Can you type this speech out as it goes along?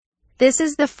This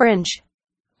is the Fringe.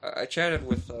 I chatted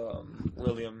with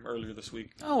William earlier this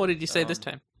week. Oh, what did you say this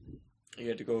time? He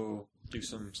had to go do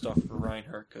some stuff for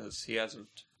Reinhardt because he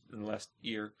hasn't in the last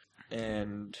year.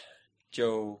 And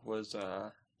Joe was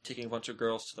taking a bunch of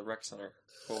girls to the rec center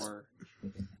for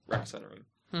rec centering.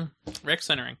 Rec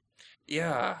centering.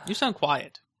 Yeah. You sound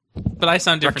quiet. But I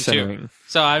sound different too.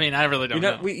 So, I mean, I really don't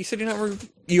know. You said you're not...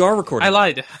 You are recording. I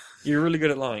lied. You're really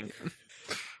good at lying.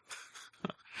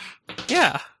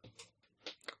 Yeah.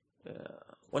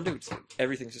 One day,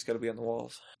 everything's just got to be on the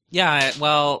walls. Yeah,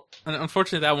 well,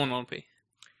 unfortunately that one won't be.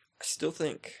 I still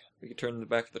think we could turn the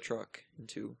back of the truck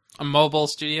into... A mobile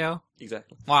studio?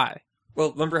 Exactly. Why?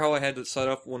 Well, remember how I had it set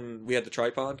up when we had the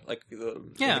tripod? Like,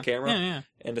 the camera? Yeah.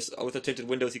 And with the tinted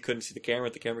windows, you couldn't see the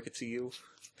camera could see you.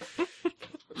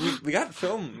 we got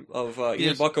film of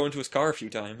Ian Buck going to his car a few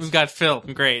times. We've got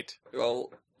film. Great.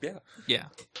 Well, yeah. Yeah,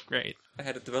 great. I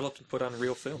had it developed and put on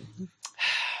real film.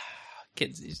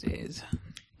 Kids these days.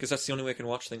 Because that's the only way I can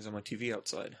watch things on my TV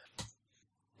outside.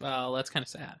 Well, that's kind of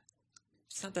sad.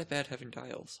 It's not that bad having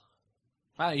dials.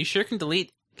 Wow, you sure can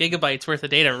delete gigabytes worth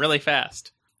of data really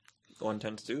fast. One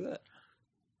tends to do that.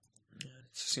 It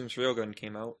seems Railgun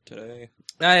came out today.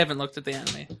 I haven't looked at the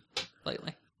anime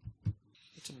lately.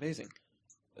 It's amazing.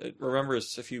 It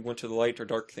remembers if you went to the light or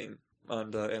dark theme on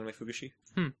the anime Fugashi.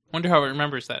 Wonder how it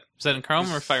remembers that. Is that in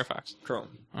Chrome or Firefox?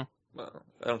 Chrome. Oh. Well,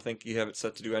 I don't think you have it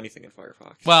set to do anything in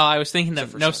Firefox. Well, I was thinking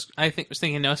that no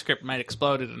script might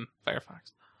explode it in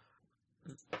Firefox.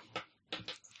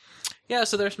 Yeah,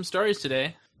 so there's some stories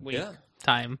today.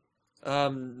 Time.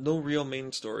 No real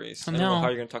main stories. Oh, I don't know how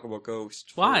you're going to talk about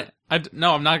Ghost. Why?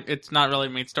 No, I'm not. It's not really a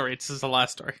main story. It's just the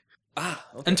last story. Ah,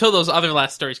 okay. Until those other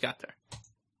last stories got there.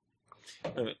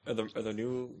 Wait a minute, are there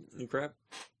new crap?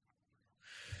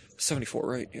 74,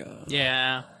 right? Yeah.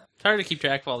 Yeah. It's hard to keep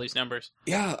track of all these numbers.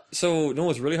 Yeah, so, no,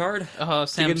 it's really hard.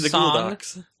 Samsung. To get into Google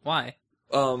Docs. Why?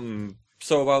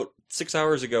 So about 6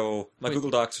 hours ago, my Google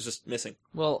Docs was just missing.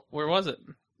 Well, where was it?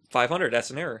 500,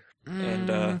 that's an error. And,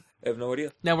 I have no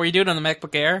idea. Now, were you doing it on the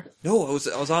MacBook Air? No, I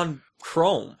was on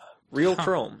Chrome. Real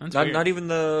Chrome. Not even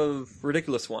the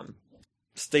ridiculous one.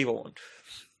 Stable one.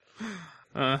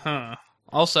 Uh-huh.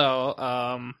 Also,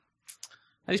 how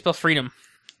do you spell freedom?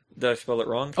 Did I spell it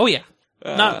wrong? Oh, yeah.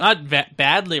 Not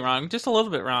badly wrong, just a little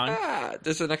bit wrong.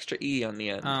 There's an extra E on the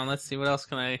end. Let's see, what else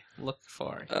can I look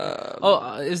for?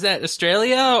 Is that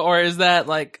Australia, or is that,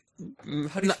 like...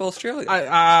 How do you spell Australia?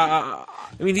 I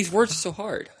mean, these words are so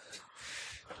hard.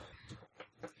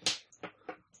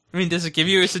 I mean, does it give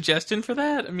you a suggestion for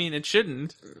that? I mean, it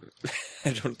shouldn't. I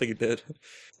don't think it did.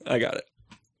 I got it.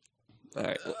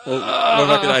 Alright, well, no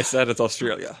longer than I said, it's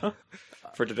Australia.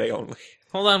 For today only.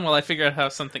 Hold on while I figure out how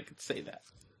something could say that.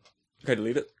 Okay,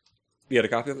 delete it. You had a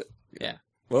copy of it? Yeah.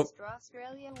 Well.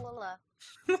 Australia Willa.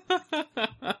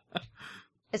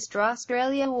 It's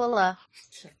Australia Willa.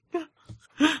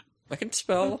 I can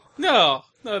spell. No,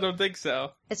 I don't think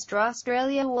so. It's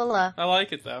Australia Willa. I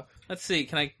like it, though. Let's see,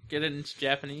 can I get it into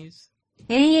Japanese?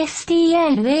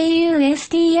 ASTL,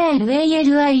 AUSTL,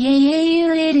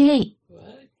 ALIAAULA.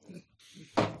 What?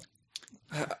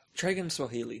 Try again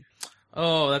Swahili.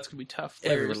 Oh, that's gonna be tough.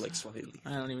 Everyone likes Swahili.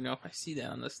 I don't even know if I see that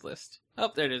on this list. Oh,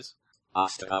 there it is.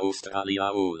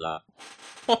 Australia Ula.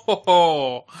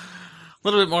 Oh, a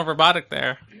little bit more robotic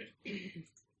there.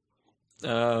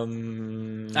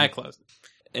 I closed it.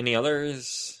 Any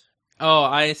others? Oh,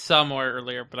 I saw more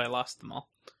earlier, but I lost them all.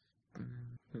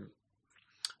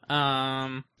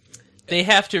 They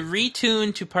have to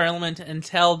retune to Parliament and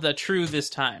tell the truth this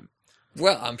time.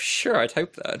 Well, I'm sure I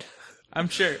typed that. I'm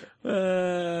sure. So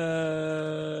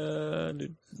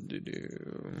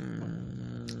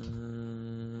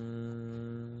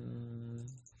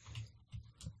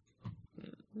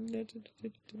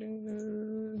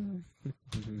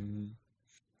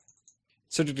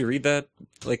did you read that?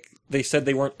 Like, they said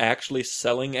they weren't actually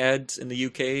selling ads in the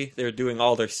UK. They were doing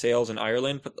all their sales in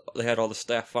Ireland, but they had all the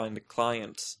staff find the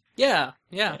clients. Yeah.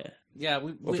 Well,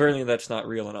 apparently that's not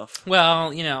real enough.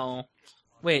 Well,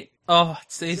 wait. Oh,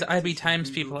 it's these IB Times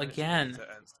people again.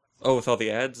 Oh, with all the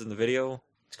ads in the video?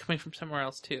 It's coming from somewhere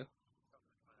else, too.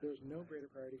 There's no greater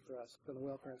priority for us than the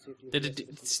welfare and safety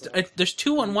of There's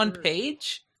two on one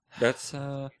page? That's,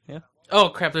 yeah. Oh,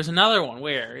 crap, there's another one.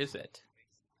 Where is it?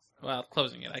 Well,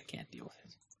 closing it. I can't deal with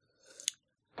it.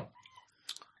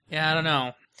 Yeah, I don't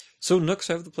know. So Nooks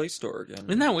have the Play Store again.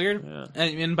 Isn't that weird? Yeah.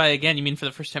 And by again, you mean for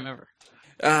the first time ever?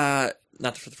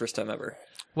 Not for the first time ever.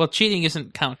 Well, cheating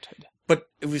isn't counted. But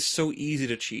it was so easy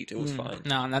to cheat. It was fine.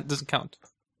 No, that doesn't count.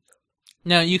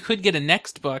 Now, you could get a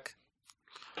next book.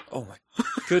 Oh my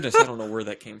goodness, I don't know where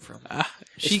that came from.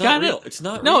 She got real. it. It's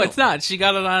not No, real. it's not. She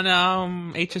got it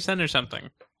on HSN or something.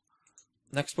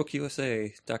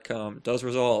 nextbookusa.com does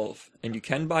resolve, and you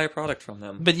can buy a product from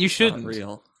them. But you It's shouldn't. not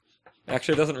real.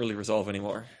 Actually, it doesn't really resolve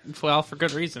anymore. Well, for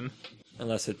good reason.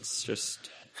 Unless it's just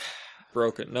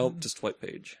broken. Nope, just white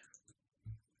page.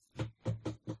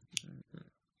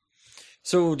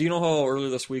 So, do you know how earlier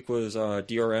this week was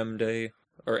DRM Day?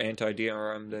 Or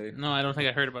anti-DRM Day? No, I don't think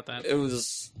I heard about that. It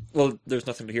was... Well, there's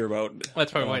nothing to hear about. Well,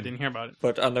 that's probably why I didn't hear about it.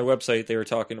 But on their website, they were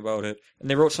talking about it. And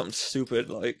they wrote something stupid,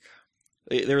 like...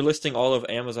 They were listing all of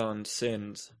Amazon's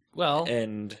sins. Well...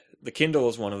 And the Kindle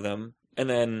is one of them. And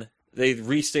then they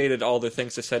restated all the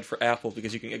things they said for Apple,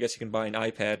 because I guess you can buy an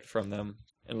iPad from them.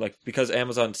 And, like, because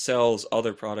Amazon sells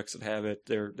other products that have it,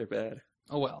 they're bad.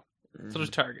 Oh, well. So does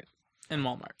Target. And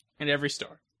Walmart. And every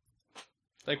store.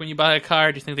 Like, when you buy a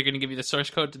car, do you think they're going to give you the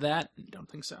source code to that? Don't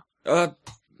think so.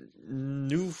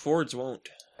 New Fords won't.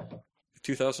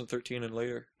 2013 and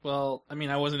later. Well, I mean,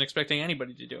 I wasn't expecting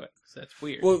anybody to do it, so that's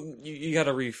weird. Well, you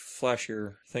gotta reflash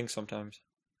your thing sometimes.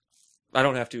 I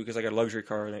don't have to because I got a luxury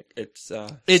car and it's still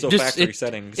factory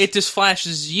settings. It just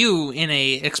flashes you in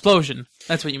a explosion.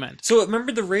 That's what you meant. So it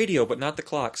remembered the radio, but not the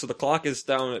clock. So the clock is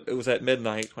down. It was at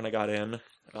midnight when I got in.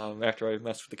 After I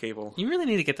messed with the cable. You really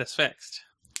need to get this fixed.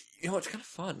 You know, it's kind of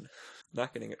fun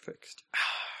not getting it fixed.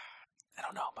 I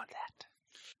don't know about that.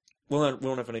 We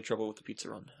won't have any trouble with the pizza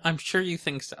run. I'm sure you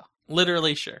think so.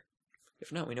 Literally sure.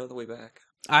 If not, we know the way back.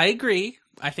 I agree.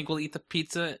 I think we'll eat the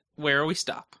pizza where we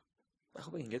stop. I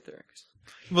hope we can get there.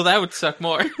 Well, that would suck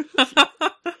more. Because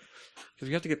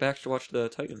we have to get back to watch the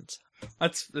Titans.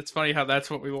 That's funny how that's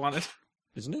what we wanted.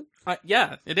 Isn't it?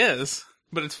 Yeah, it is.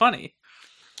 But it's funny.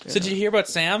 Yeah. So did you hear about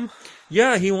Sam?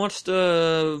 Yeah, he wants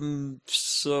to...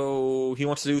 he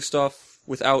wants to do stuff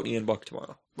without Ian Buck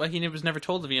tomorrow. Well, he was never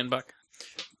told of Ian Buck.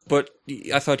 But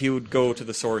I thought he would go to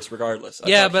the source regardless.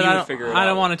 Yeah, but I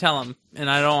don't want to tell him, and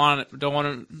I don't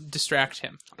want to distract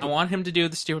him. I want him to do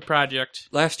the stupid project.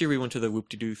 Last year we went to the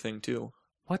whoop-de-doo thing too.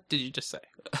 What did you just say?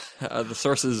 The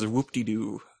source is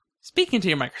whoop-de-doo. Speaking to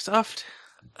your Microsoft.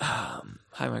 Hi,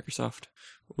 Microsoft.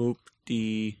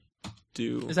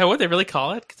 Whoop-de-doo. Is that what they really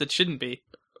call it? Because it shouldn't be.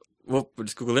 Well,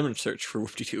 just Google image search for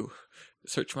whoop-de-doo.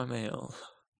 Search my mail.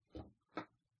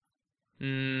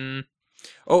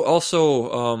 Oh,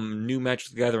 also, new Magic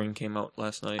the Gathering came out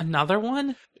last night. Another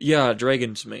one? Yeah,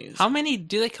 Dragon's Maze. How many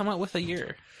do they come out with a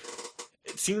year?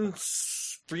 It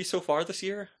seems 3 so far this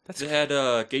year. That's They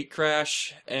had Gate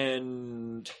Crash,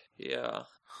 and yeah.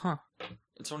 Huh.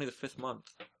 It's only the 5th month.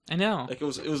 I know. Like, it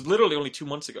was literally only 2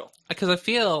 months ago. Because I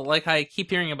feel like I keep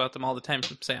hearing about them all the time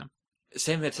from Sam.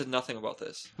 Sam had said nothing about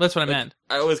this. That's what I meant.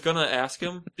 I was gonna ask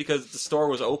him, because the store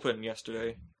was open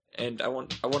yesterday. And I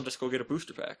wanted to just go get a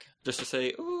booster pack. Just to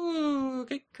say, ooh,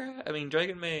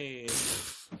 Dragon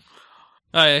Maze.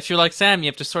 If you're like Sam, you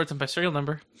have to sort them by serial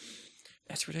number.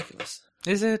 That's ridiculous.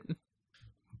 Is it?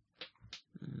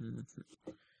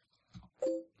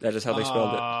 That is how they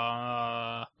spelled it.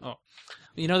 Oh.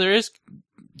 You know, there is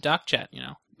doc chat, you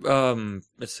know.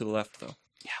 It's to the left, though.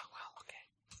 Yeah, well,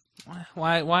 okay.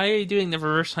 Why are you doing the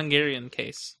reverse Hungarian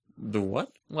case? The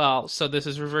what? Well, so this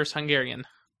is reverse Hungarian.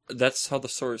 That's how the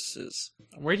source is.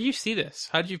 Where do you see this?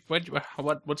 What's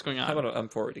going on? How about I'm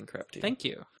forwarding crap to you? Thank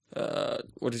you.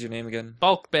 What is your name again?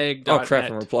 Bulkbag.net. Oh crap,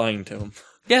 I'm replying to him.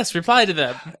 Yes, reply to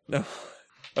them. No.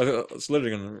 I was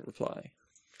literally going to reply.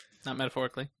 Not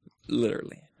metaphorically.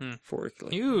 Literally.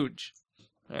 Metaphorically. Huge.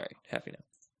 Alright, happy now.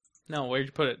 No, where'd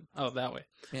you put it? Oh, that way.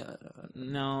 Yeah.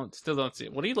 No, still don't see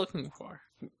it. What are you looking for?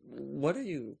 What are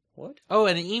you? What? Oh,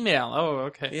 an email. Oh,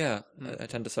 okay. Yeah, I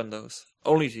tend to send those.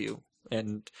 Only to you.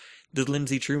 And the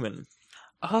Lindsay Truman.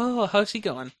 Oh, how's he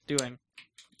doing?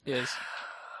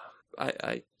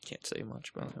 I can't say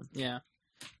much about him. Yeah.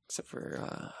 Except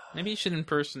for, Maybe you should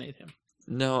impersonate him.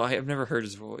 No, I have never heard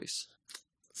his voice.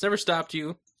 It's never stopped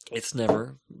you. It's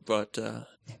never, but,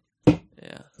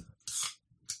 yeah.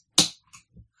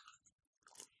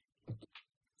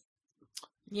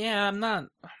 Yeah, I'm not...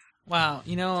 Wow,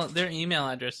 you know, their email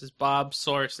address is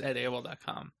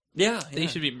bobsource@aol.com. Yeah, They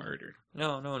should be murdered.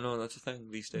 No, that's a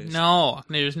thing these days. No,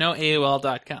 there's no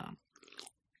AOL.com.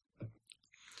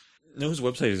 You know whose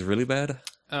website is really bad?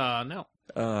 No.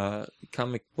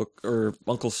 Comic book, or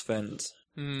Uncle Sven's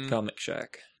Is Comic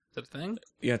Shack. that a thing?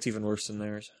 Yeah, it's even worse than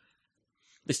theirs.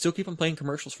 They still keep on playing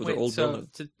commercials for their old so building.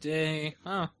 today...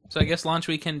 Oh, so I guess launch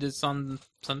weekend is on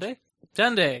Sunday?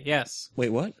 Sunday, yes. Wait,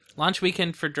 what? Launch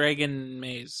weekend for Dragon's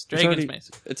Maze.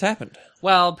 It's happened.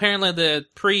 Well, apparently the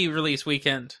pre-release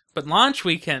weekend, but launch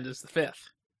weekend is the 5th.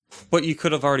 But you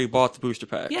could have already bought the booster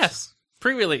packs. Yes,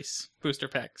 pre-release booster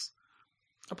packs.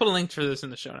 I'll put a link for this in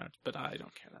the show notes, but I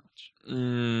don't care that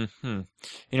much.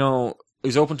 You know, it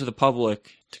was open to the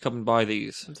public to come and buy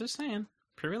these. I'm just saying.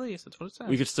 pre-release. That's what it says.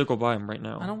 We could still go buy them right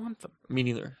now. I don't want them. Me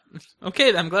neither.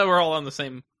 Okay, I'm glad we're all on the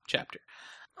same chapter.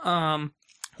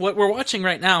 What we're watching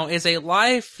right now is a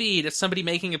live feed of somebody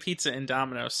making a pizza in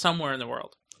Domino's somewhere in the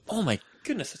world. Oh my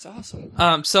goodness, that's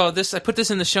awesome. So I put this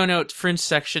in the show note Fringe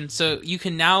section, so you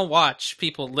can now watch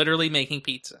people literally making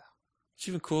pizza. It's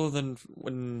even cooler than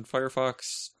when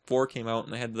Firefox 4 came out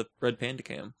and they had the red panda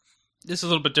cam. This is a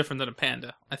little bit different than a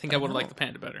panda. I think I would have know. liked the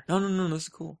panda better. No, this is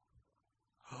cool.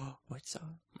 White sauce.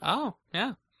 Oh,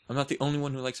 yeah. I'm not the only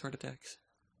one who likes heart attacks.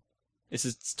 This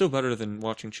is still better than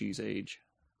watching cheese age.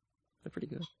 They're pretty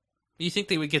good. You think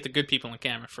they would get the good people on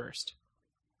camera first.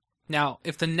 Now,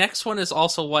 if the next one is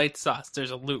also white sauce,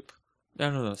 there's a loop.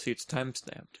 No. See, it's time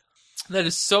stamped. That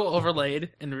is so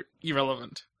overlaid and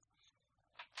irrelevant.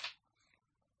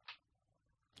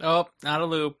 Oh, not a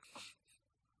loop.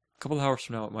 A couple of hours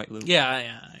from now, it might loop. Yeah, I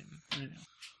know.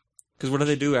 Because what do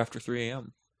they do after 3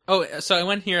 a.m.? Oh, so I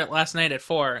went here last night at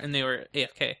 4, and they were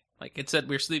AFK. Like, it said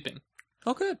we were sleeping.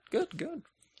 Oh, good.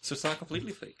 So it's not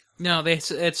completely fake. No,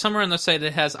 it's somewhere on the site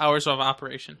that has hours of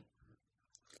operation.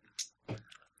 But,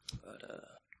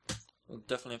 we'll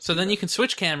definitely have to So do then that. you can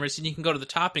switch cameras, and you can go to the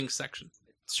toppings section.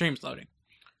 Stream's loading.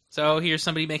 So here's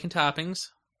somebody making toppings.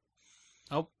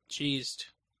 Oh, cheesed.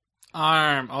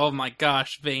 Arm. Oh my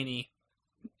gosh, veiny.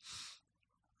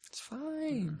 It's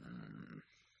fine.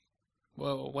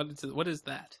 Whoa, what is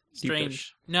that? Deep Strange.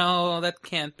 dish. No, that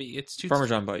can't be. It's too...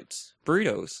 Parmesan bites.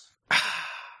 Burritos.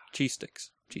 Cheese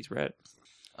sticks. Cheese bread.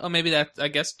 Oh, maybe that... I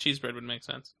guess cheese bread would make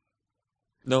sense.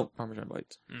 No, Parmesan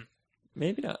bites. Mm.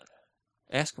 Maybe not.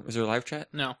 Ask them. Is there a live chat?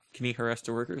 No. Can he harass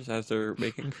the workers as they're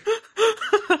baking?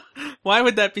 Why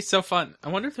would that be so fun? I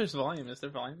wonder if there's volume. Is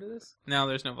there volume to this? No,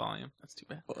 there's no volume. That's too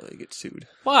bad. Well, they get sued.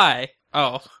 Why?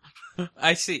 Oh,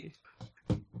 I see.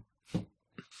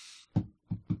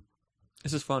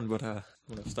 This is fun, but I'm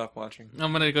gonna stop watching.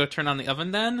 I'm gonna go turn on the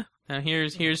oven then. Now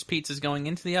here's pizzas going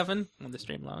into the oven when the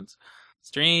stream loads.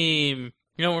 Stream.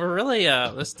 You know, we're really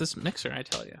this mixer. I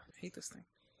tell you, I hate this thing.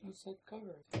 What's that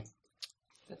cover? Is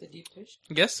that the deep dish?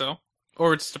 I guess so.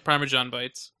 Or it's the Parmesan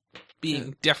bites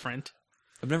being different.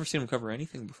 I've never seen them cover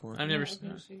anything before. I've never I've seen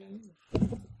never seen that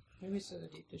either. Maybe it's the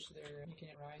deep dish they're making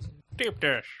it rise in. deep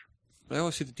dish. I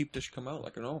always see the deep dish come out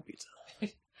like a normal pizza.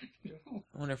 I don't know.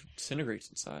 I wonder if it disintegrates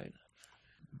inside.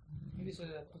 Maybe so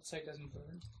the outside doesn't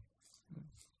burn.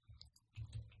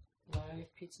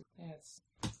 Live pizza. Yes.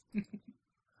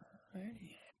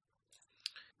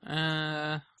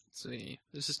 Let's see.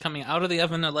 This is coming out of the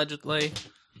oven allegedly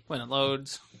when it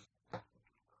loads.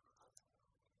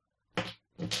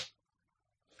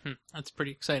 That's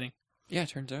pretty exciting. Yeah, it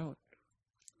turns out.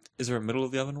 Is there a middle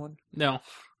of the oven one? No,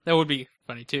 that would be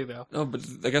funny too, though. No, but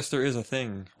I guess there is a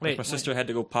thing. Wait, Like my sister had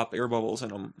to go pop air bubbles in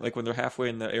them. Like when they're halfway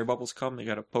and the air bubbles come, you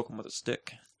gotta poke them with a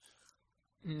stick.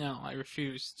 No, I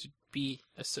refuse to be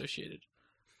associated.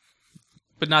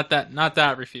 But not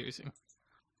that refusing.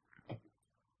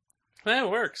 But it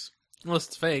works. Unless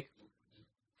it's fake.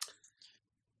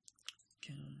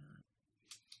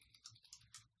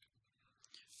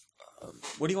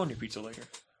 What do you want on your pizza later?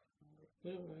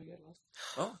 What do I get lost?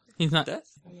 Oh, He's not. death?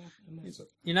 Oh yeah, I'm not.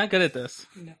 You're not good at this.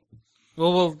 No.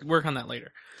 Well, we'll work on that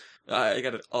later. I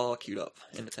got it all queued up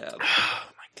in the tab. Oh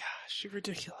my gosh, you're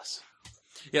ridiculous.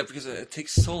 Yeah, because it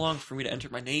takes so long for me to enter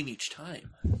my name each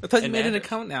time. I thought you And made an address.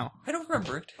 account now. I don't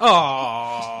remember it.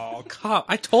 Oh,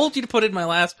 I told you to put it in my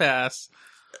last pass.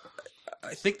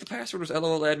 I think the password was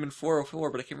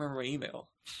LOLadmin404, but I can't remember my email.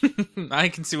 I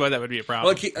can see why that would be a Well,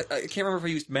 problem. I can't remember if I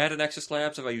used Matt at Nexus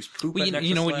Labs, if I used Poop Well, at Nexus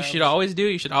you know what you Labs. should always do?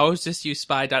 You should always just use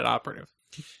spy.operative.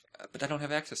 But I don't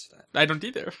have access to that. I don't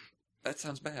either. That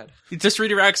sounds bad. You just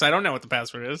redirect 'cause I don't know what the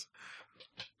password is.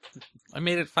 I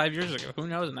made it 5 years ago. Who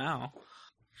knows now?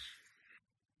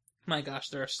 My gosh,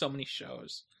 there are so many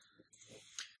shows.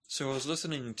 So I was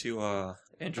listening to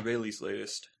Andrew Bailey's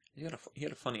latest. He had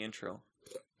a funny intro.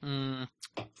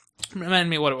 Remind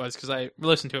me what it was, because I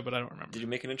listened to it, but I don't remember. Did you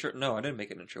make an intro? No, I didn't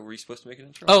make an intro. Were you supposed to make an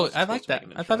intro? Oh, was I supposed like to that.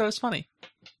 make an I intro. thought it was funny.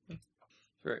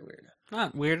 Very weird.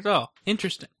 Not weird at all.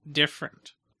 Interesting.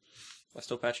 Different. Am I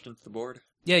still patched into the board?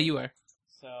 Yeah, you are.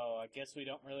 So, I guess we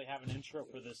don't really have an intro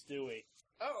for this, do we?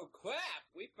 Oh crap,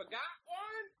 we forgot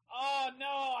one? Oh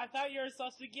no, I thought you were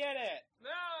supposed to get it! No,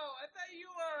 I thought you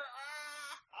were,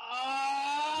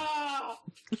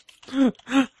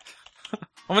 Ah!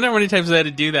 I wonder how many times I had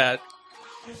to do that.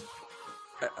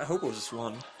 I hope it was just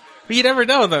one. But you never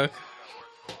know, though.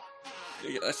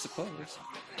 Yeah, I suppose.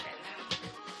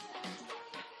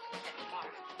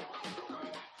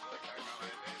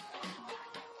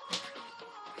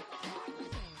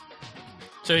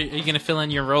 So, are you going to fill in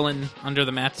your rolling under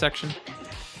the mat section?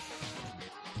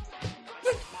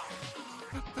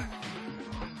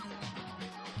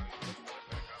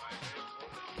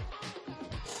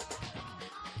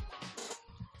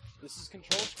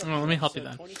 control structure. Oh, let me help you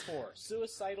episode then. 24,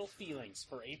 Suicidal Feelings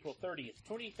for April 30th,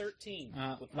 2013.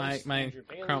 With my hosts Andrew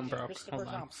Bailey Chrome and broke. Christopher Hold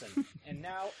on. Thompson. And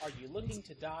now, are you looking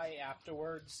to die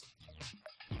afterwards?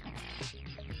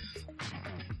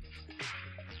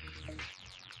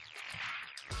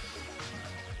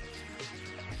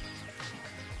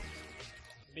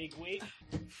 Big week.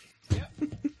 Yep.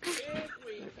 Big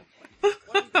week.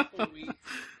 Wonderful week.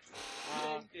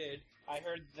 Did. I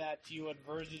heard that you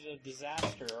averted a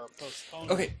disaster or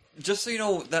postponed. Okay, just so you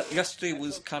know, that yesterday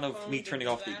was kind of me turning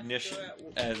off the ignition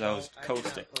as I was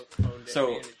coasting.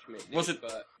 So, was it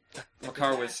my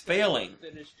car was failing,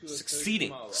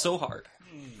 succeeding so hard?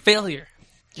 Failure,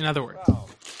 in other words. Well,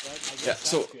 I guess Yeah,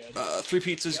 so, that's good. 3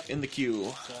 pizzas in the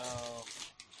queue. So,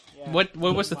 yeah, What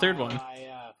was the my- third one?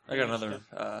 I got another,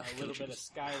 a little Philly bit of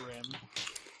cheese. Skyrim,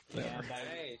 There. and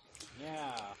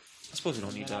Nice. I suppose you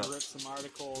don't need then I that. wrote some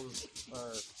articles,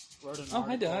 or wrote an Oh,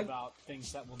 hi, article Doug. about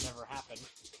things that will never happen.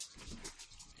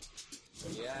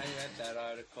 Yeah, I read that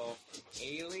article.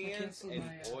 Aliens and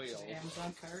oil.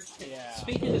 Amazon card. Yeah.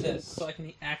 Speak into this so I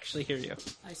can actually hear you.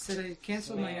 I said I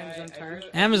canceled my Amazon card,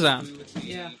 Amazon. agree with the-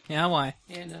 Yeah. Yeah, why?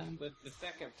 and With the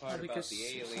second part Well, about because the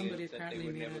somebody aliens, that they apparently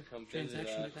would made never a come visit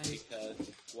transaction us that I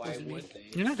because why wasn't would me.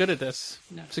 they? You're not good at this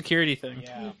no. security thing.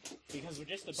 Yeah, because we're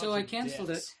just a bunch So I of canceled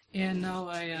dicks. it, and now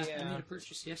I Yeah. made a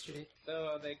purchase yesterday.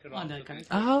 So they could On also that card. be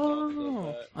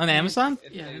Oh, but on Amazon?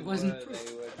 if Yeah, they it wasn't were, approved.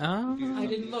 they would Oh. do I didn't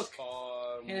something look,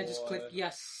 far and I just more- clicked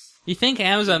yes. You think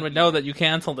Amazon would know that you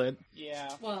canceled it?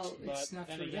 Yeah, Well, but it's not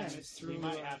then for again, them. It's we through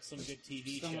might have some good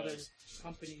TV some other shows.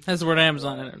 company. Has the word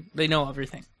Amazon in it. They know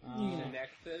everything. Yeah.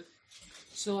 Nexus.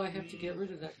 So I have to get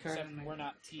rid of that card Except on my we're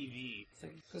not TV.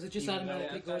 thing because it just Even though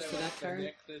automatically goes to that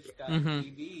card.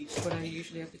 Mm-hmm. But I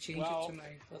usually have to change Well, it to my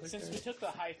other Since we card. took the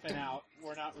hyphen out,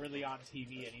 we're not really on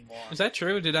TV anymore. Is that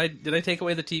true? Did I take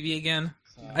away the TV again?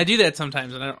 So- I do that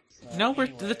sometimes, and I don't. so No, the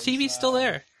anyways, TV's still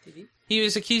there. TV? He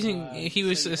was accusing. He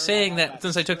was so you heard saying about that that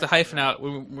since I took the script, hyphen right? out,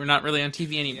 we're not really on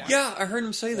TV anymore. Yeah, I heard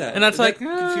him say that. And that's that like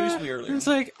confused me earlier. It's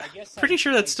like I guess pretty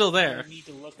sure that's still there. need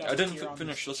to look up I didn't here on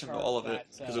finish this listening to chart all of it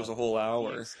that, because it was a whole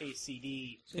hour.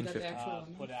 KCD So you got the 50. actual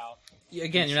one? put out.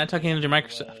 again, you're not talking into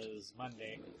Microsoft. Was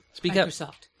Monday. Speak up.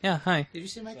 Microsoft. Yeah, hi. Did you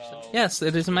say Microsoft? So, Yes,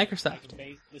 it is a I Microsoft.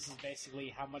 can this is basically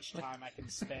how much time I can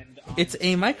spend on It's this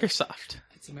a script, Microsoft.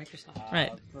 It's a Microsoft.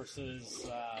 Right. Versus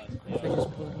If I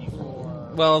just pull it before.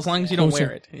 Well, as long as you don't Closer.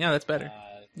 wear it. Yeah, that's better.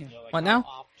 Yeah. Like What how now?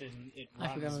 Often it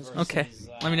I forgot runs what it was. Okay, versus,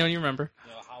 let me know when you remember.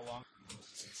 You know, how long.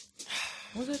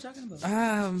 What was I talking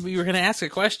about? We were going to ask a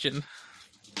question.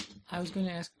 I was going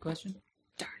to ask a question.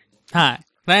 Hi.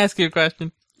 Can I ask you a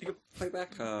question? You could play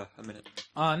back a minute.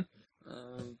 On.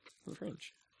 The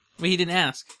Fringe. Well, he didn't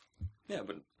ask. Yeah,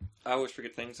 but I always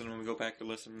forget things, and when we go back to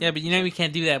listen... Yeah, but you know we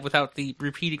can't do that without the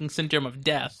repeating syndrome of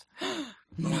death.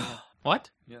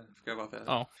 What? Yeah, I forgot about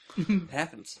that. Oh. It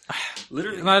happens.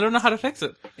 Literally. And I don't know how to fix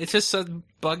it. It's just a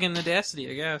bug in Audacity,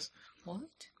 I guess. What?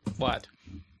 What?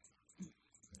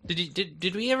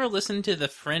 Did we ever listen to the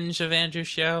Fringe of Andrew's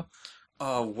show?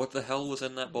 What the hell was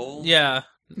in that bowl? Yeah,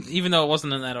 even though it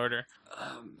wasn't in that order.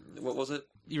 What was it?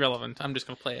 Irrelevant. I'm just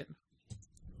gonna play it.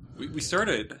 We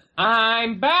started.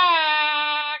 I'm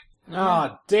back!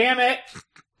 Oh, damn it!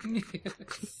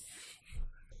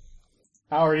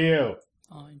 How are you?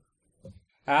 Fine.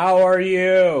 How are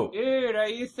you? Dude, are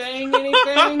you saying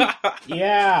anything?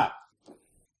 Yeah.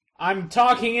 I'm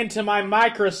talking into my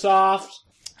Microsoft.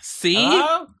 See?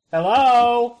 Hello?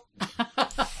 Hello?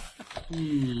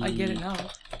 I get it now.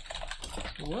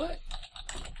 What?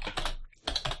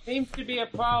 Seems to be a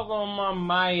problem on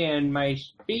my end. My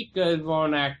speakers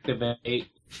won't activate.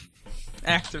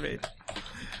 Activate.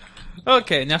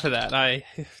 Okay, enough of that. I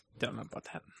don't know about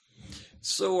that.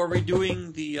 So, are we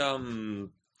doing the,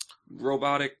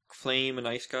 robotic flame and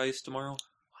ice guys tomorrow?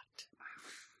 What?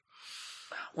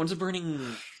 One's a burning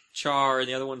char, and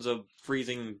the other one's a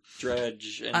freezing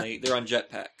dredge, and they're on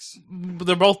jetpacks.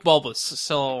 They're both bulbous,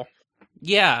 so...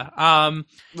 Yeah,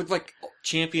 Look like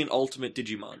Champion Ultimate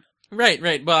Digimon.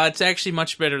 Right, well, it's actually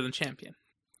much better than Champion.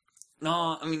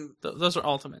 No, I mean, Those are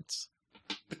Ultimates.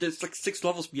 but there's like 6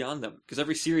 levels beyond them, because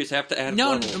every series have to add a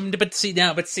No, level. but see,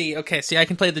 I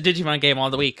can play the Digimon game all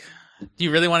the week. Do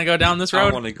you really want to go down this road?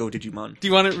 I want to go Digimon. Do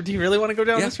you really want to go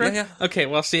down Yeah, this road? yeah. Okay,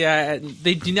 well, see,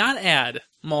 they do not add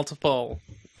multiple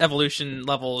evolution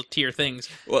level tier things.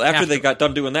 Well, after they got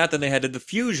done doing that, then they had the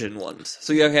fusion ones.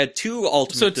 So you had 2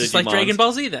 Ultimate So it's like Digimons. Dragon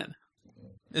Ball Z then.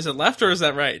 Is it left or is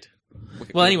that right?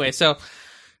 Well, anyway, so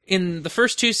in the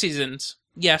first 2 seasons,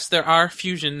 yes, there are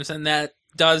fusions and that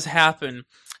does happen.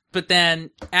 But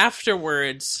then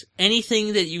afterwards,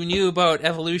 anything that you knew about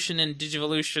evolution and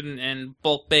digivolution and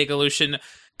bulk bageolution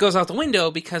goes out the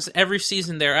window because every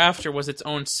season thereafter was its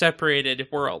own separated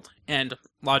world and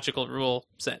logical rule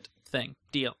set thing,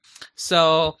 deal.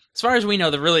 So, as far as we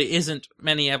know, there really isn't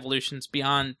many evolutions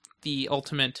beyond the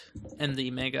Ultimate and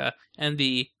the Mega and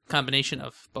the combination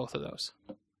of both of those.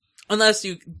 Unless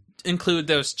you include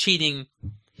those cheating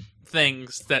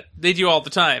things that they do all the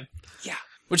time. Yeah.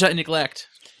 Which I neglect,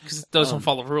 because those don't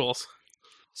follow rules.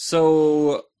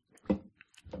 So,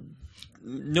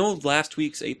 no last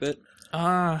week's 8-bit?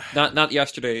 Not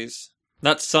yesterday's.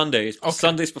 Not Sundays. Okay.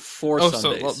 Sundays before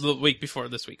Sundays. So the week before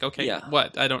this week. Okay. Yeah.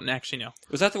 What? I don't actually know.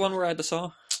 Was that the one where I had the saw?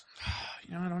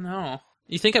 I don't know.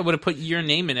 You think I would have put your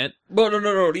name in it? Well,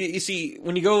 no. You see,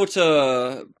 when you go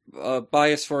to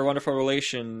Bias for a Wonderful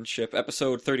Relationship,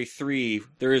 episode 33,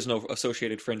 there is no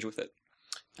associated Fringe with it.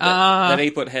 That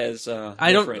 8-bit has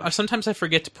I don't. Fringe. Sometimes I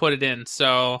forget to put it in,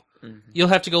 so you'll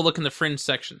have to go look in the Fringe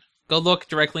section. Go look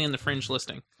directly in the Fringe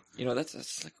listing.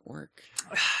 That's like work.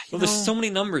 Well, there's so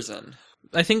many numbers in.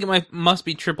 I think it must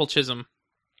be Triple Chisholm.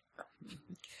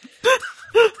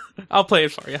 I'll play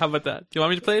it for you. How about that? Do you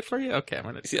want me to play it for you? Okay, I'm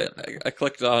gonna. See, I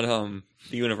clicked on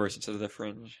the universe instead of the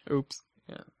Fringe. Oops.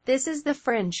 Yeah. This is the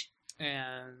Fringe.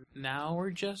 And now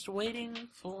we're just waiting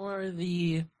for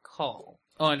the call.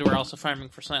 Oh, and we're also farming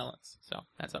for silence, so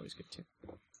that's always good too.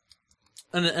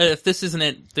 And if this isn't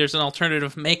it, there's an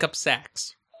alternative: makeup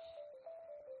sax.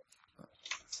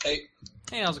 Hey,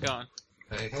 how's it going?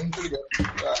 Hey, pretty good.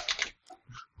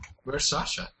 Where's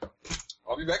Sasha?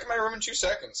 I'll be back in my room in 2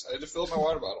 seconds. I had to fill up my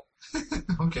water bottle.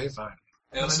 Okay, fine.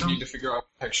 I also need to figure out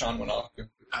what Sean went off to.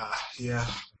 Yeah,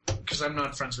 because I'm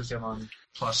not friends with him on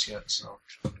Plus yet, so...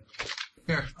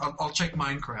 Here, I'll check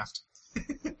Minecraft.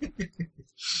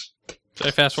 Should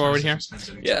I fast forward here?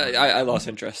 Yeah, I lost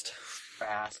interest.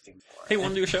 Fasting for it. Hey,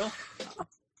 want to do a show?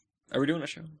 Are we doing a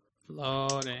show?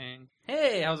 Loading.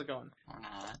 Hey, how's it going?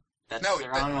 That's the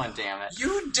wrong one, damn it.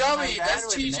 You dummy!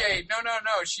 That's TJ.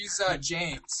 No. She's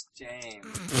James.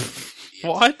 James.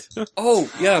 What? Oh,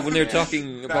 yeah, when they're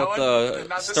talking about the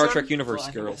Star Trek Universe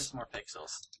girls. More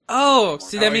pixels. Oh,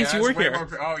 see, that means you were here.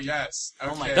 Oh, yes.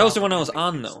 Okay. That was the one I was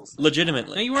on, though.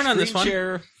 Legitimately. No, you weren't on this one.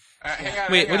 Hang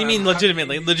on, Wait, what do you mean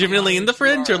legitimately? Legitimately in the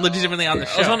Fringe or legitimately on the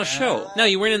show? I was on a show. No,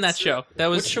 you weren't in that show. That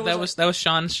was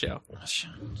Sean's show.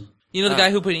 You know the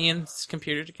guy who put Ian's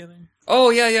computer together? Oh,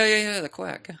 yeah, the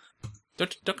quack.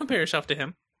 Don't compare yourself to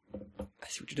him. I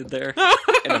see what you did there.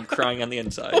 And I'm crying on the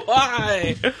inside.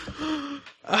 Why?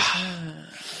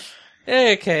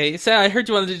 Okay, so I heard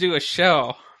you wanted to do a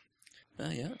show.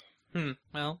 Yeah.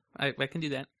 Well, I can do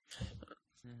that.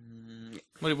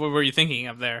 What were you thinking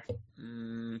of there?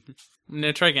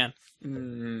 No, try again.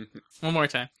 One more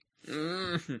time.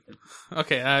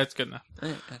 Okay, it's good enough.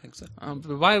 I think so.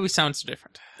 But why do we sound so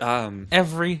different?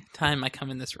 Every time I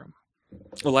come in this room.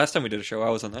 Well, last time we did a show, I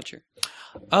was on that chair.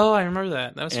 Oh, I remember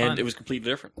that. That was fun. And it was completely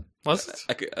different. Was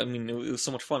it? It was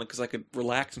so much fun because I could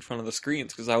relax in front of the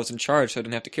screens because I was in charge, so I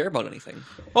didn't have to care about anything.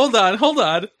 Hold on.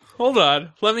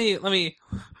 Let me.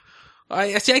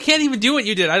 I can't even do what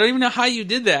you did. I don't even know how you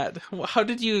did that. How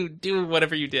did you do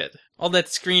whatever you did? All that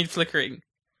screen flickering.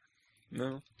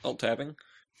 No, alt tabbing.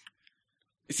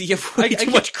 See, you have way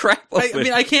too much crap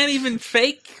open. I can't even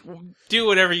fake do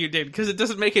whatever you did because it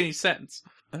doesn't make any sense.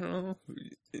 I don't know.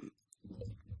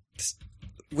 Just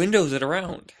Windows it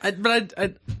around. Can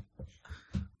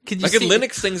you can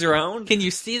Linux things around? Can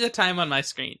you see the time on my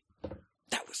screen?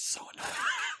 That was so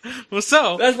annoying. Well,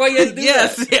 so that's why you had to do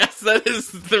that. Yes, that is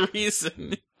the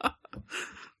reason.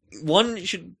 One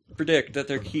should predict that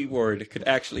their keyboard could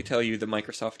actually tell you the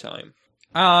Microsoft time.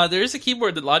 There is a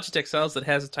keyboard that Logitech sells that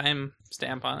has a time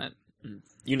stamp on it.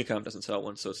 Unicom doesn't sell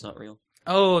one, so it's not real.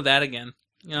 Oh, that again.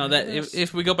 You know, that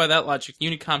if we go by that logic,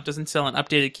 Unicom doesn't sell an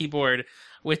updated keyboard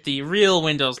with the real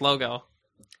Windows logo.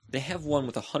 They have one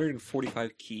with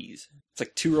 145 keys. It's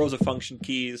like 2 rows of function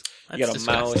keys. That's you got a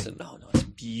disgusting. mouse, and no, it's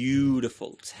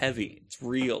beautiful. It's heavy. It's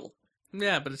real.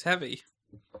 Yeah, but it's heavy.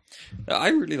 I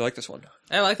really like this one.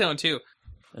 I like that one too.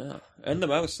 Yeah, and the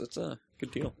mouse. That's a good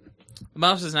deal. The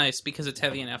mouse is nice because it's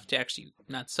heavy enough to actually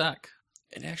not suck.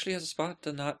 It actually has a spot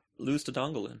to not lose the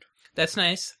dongle in. That's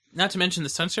nice. Not to mention the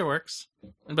sensor works.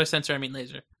 And by sensor, I mean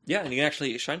laser. Yeah, and you can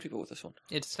actually shine people with this one.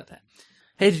 It's got that.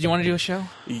 Hey, did you want to do a show?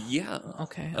 Yeah.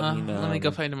 Okay. Let me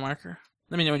go find a marker.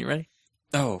 Let me know when you're ready.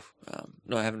 Oh,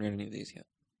 no, I haven't read any of these yet.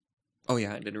 Oh,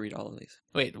 yeah, I didn't read all of these.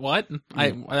 Wait, what?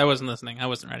 I wasn't listening. I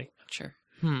wasn't ready. Sure.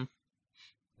 Does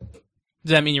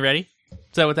that mean you're ready?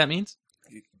 Is that what that means?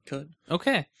 You could.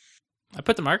 Okay. I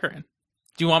put the marker in.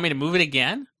 Do you want me to move it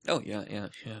again? Oh, yeah.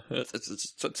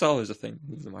 It's always a thing.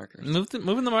 Move the markers.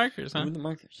 Moving the markers, huh? Moving the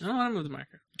markers. I don't want to move the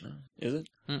marker. Is it?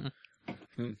 Mm-mm.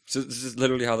 So this is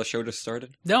literally how the show just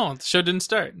started? No, the show didn't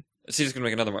start. So he's just gonna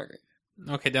make another marker.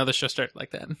 Okay, now the show started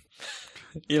like that.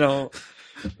 You know,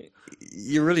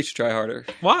 you really should try harder.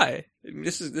 Why?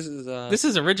 This is This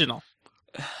is original.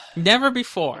 Never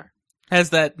before has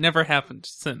that never happened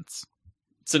since.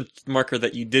 It's a marker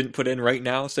that you didn't put in right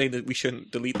now, saying that we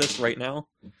shouldn't delete this right now.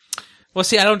 Well,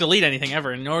 see, I don't delete anything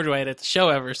ever, nor do I edit the show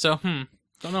ever, so, don't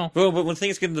know. Well, but when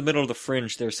things get in the middle of the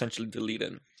fringe, they're essentially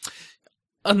deleted.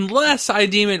 Unless I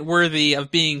deem it worthy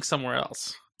of being somewhere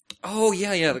else. Oh,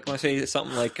 yeah. Like when I say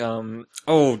something like,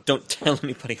 oh, don't tell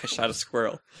anybody I shot a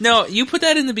squirrel. No, you put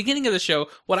that in the beginning of the show.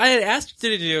 What I had asked you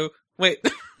to do... Wait.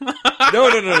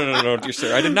 No, dear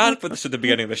sir. I did not put this at the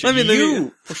beginning of the show.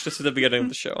 You pushed this at the beginning of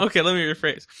the show. Okay, let me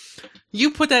rephrase. You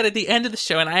put that at the end of the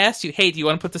show, and I asked you, hey, do you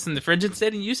want to put this in the fringe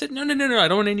instead? And you said, no, I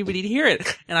don't want anybody to hear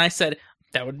it. And I said,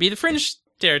 that would be the fringe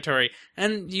territory.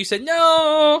 And you said,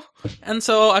 no! And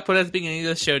so I put it at the beginning of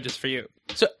the show just for you.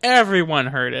 So everyone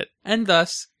heard it. And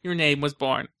thus, your name was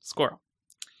born. Squirrel.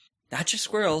 Not just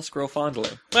squirrel, squirrel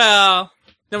fondler. Well,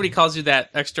 nobody calls you that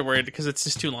extra word because it's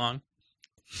just too long.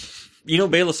 You know,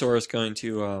 Bailosaur is going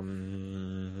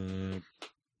to,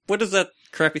 what is that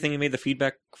crappy thing you made the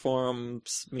feedback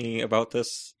forums me about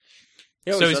this?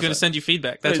 So he's going to send you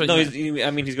feedback. That's what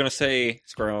he's going to say,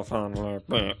 squirrel fondler.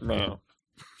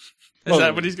 Is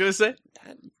that what he's going to say?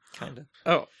 Kind of.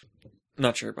 Oh.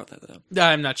 Not sure about that, though.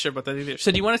 I'm not sure about that either. So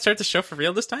do you want to start the show for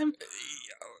real this time?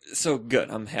 So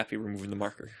good. I'm happy removing the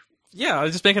marker. Yeah,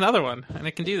 I'll just make another one, and I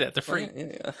can do that. They're free.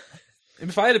 Yeah.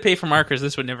 If I had to pay for markers,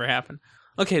 this would never happen.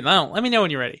 Okay, now, let me know when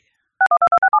you're ready.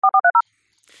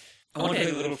 I want to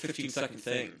play a little 15-second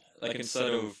thing. Like,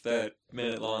 instead of that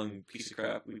minute-long piece of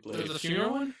crap we played. The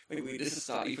funeral one? Wait, this is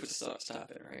stop. You put the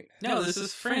stop it, right? No, this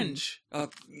is Fringe.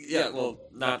 Yeah, well,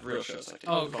 not real shows. Like,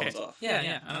 okay.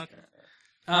 Yeah, I don't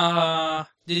care.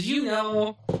 Did you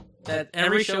know that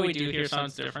every show we do here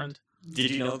sounds different?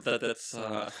 Did you know that that's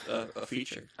a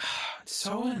feature? It's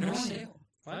so annoying.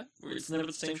 What? It's never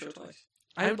the same show twice.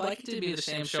 I would like it to be the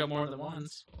same show more than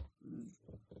once.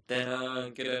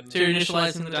 Then get a... So you're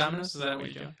initializing the dominoes? Is that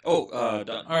what you're doing? Oh,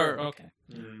 done. Okay.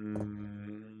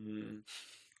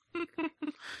 You're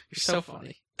so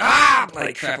funny.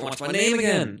 Bloody crap, I want my name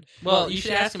again! Well, you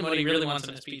should ask him what he really wants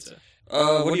on his pizza.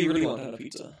 What do you really want on a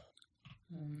pizza?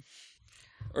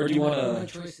 Or do you want My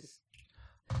choices.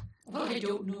 Well, I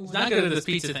don't know. He's not good at this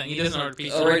pizza thing. He doesn't order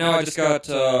pizza. Right now I just got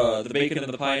the bacon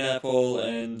and the pineapple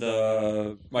and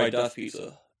my death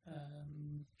pizza.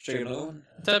 Should I get another one?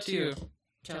 It's up to you.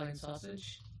 Italian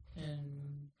sausage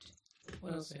and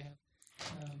what else do I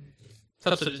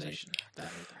have? Subsidization.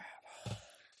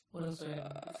 What else do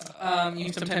I have?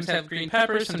 You sometimes have green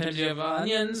peppers, sometimes you have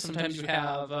onions, sometimes you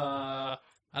have I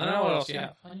don't know what else you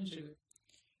have. Onions are good.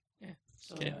 Yeah.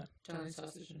 So Italian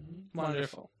sausage and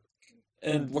wonderful.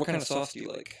 And what kind of sauce do you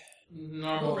like?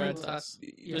 Normal red sauce. Do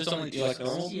you like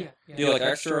normal? Yeah. Do you like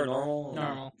extra or normal?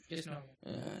 Normal. Just normal.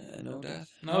 No death.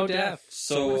 No death.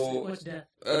 So what's death?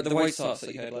 The white sauce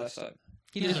that you had last time.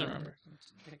 He doesn't remember.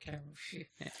 I can't remember shit.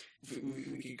 Yeah.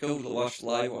 We could go to the watch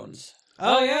live ones.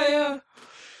 Oh yeah.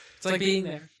 It's like being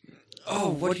there. Oh,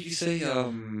 what did you say?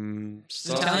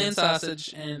 Italian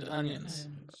sausage and onions.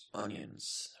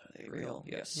 Onions. Are they real?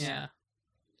 Yes. Yeah.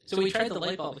 So we tried the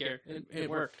light bulb here. It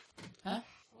worked. Huh?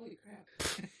 Holy crap.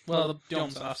 Well, the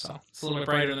dome's off, so it's a little bit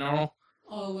brighter than normal.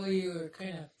 Oh, well, you were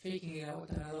kind of faking it out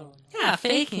with that other one. Yeah,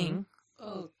 faking.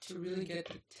 Oh, to really get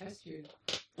to test your...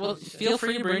 Well, feel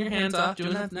free to burn your hands off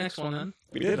doing that next one, then.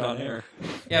 We did it on air.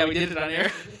 Yeah, we did it on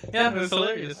air. Yeah, it was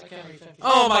hilarious. I can't reach out.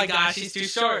 Oh my gosh, he's too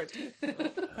short.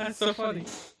 That's so funny.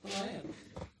 Well, I am.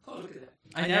 Oh, look at that.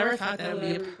 I never thought that would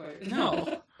be a...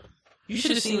 No. You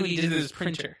should have seen what he did with his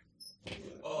printer.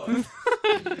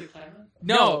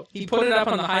 No, he put it up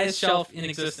on the highest shelf in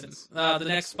existence. The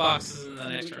next box is in the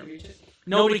next room.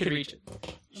 Nobody could reach it.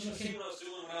 You should see what I was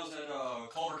doing when I was at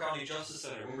Culver County Justice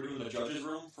Center when we were doing the judges'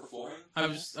 room for flooring. I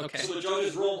was okay. So the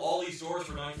judges' room, all these doors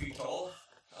were 9 feet tall.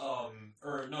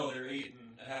 Or no, they're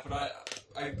 8.5. But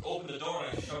I opened the door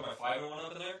and I shoved my 5-in-1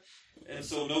 up in there, and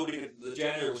so the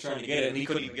janitor was trying to get it, and he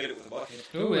couldn't even get it with a bucket.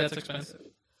 Ooh, that's expensive.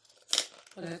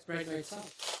 Well, that's right by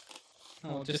itself.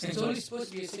 Oh, just it's only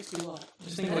supposed to be a 60 watt.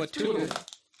 Just think about 2 of them.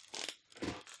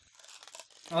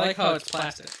 I like how it's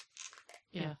plastic.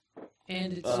 Yeah,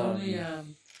 and it's only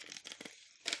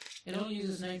it only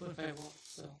uses 9.5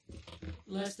 watts, so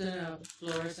less than a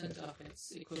fluorescent of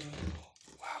its equivalent.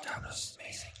 Wow, that was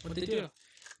amazing. What did they do?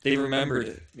 They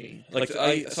remembered me.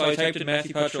 I typed in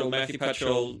Matthew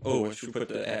Petrol. Oh, I should put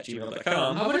the at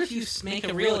gmail.com. How about if you make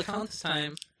a real account this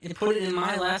time and put it in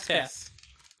my LastPass?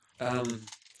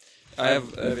 I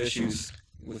have issues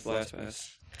with LastPass.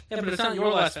 Yeah, but it's not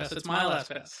your LastPass, it's my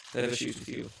LastPass. I have issues with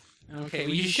you. Okay,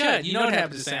 well, you should. You know what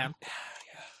happens to Sam.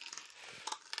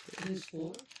 It is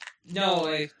 4? No,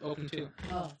 I opened 2.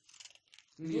 Oh.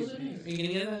 You Those are nice. gonna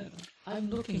get that? I'm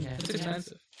looking at It's it.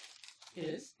 expensive. It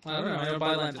is? Well, I don't know. I don't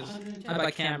buy lenses. 110. I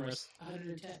buy cameras.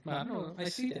 110. But I don't know. I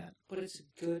see that. But it's a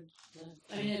good lens.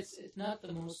 I mean, it's not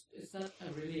the most. It's not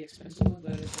a really expensive one,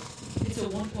 but it's a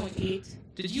 1.8.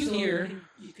 Did you so hear?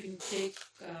 You can take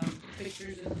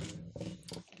pictures in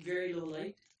very low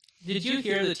light. Did you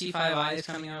hear the T5i is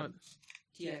coming out?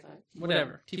 TI5.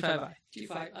 Whatever. T5i.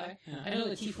 T5i. Yeah. I know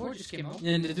the T4 just came out.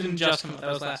 And it didn't just come out.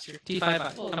 That was last year.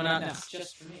 T5i Oh, coming out now. that's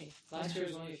just for me. Last year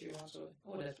was only a few months away.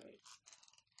 Oh, that's right.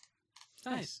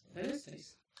 Nice. That is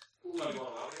nice.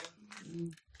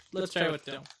 Let's try with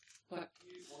Dome. What?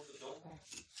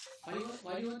 Why do you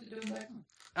want the dome back on?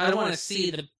 I don't want to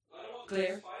see the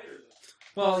Glare.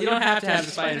 Well, you don't have to have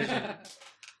the spiders in it.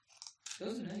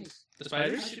 Those are nice. The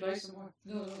spiders? I should buy some more.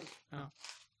 No. Oh.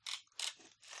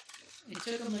 It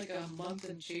took them like a month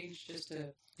and change just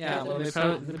to... Yeah, well, they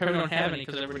probably don't have any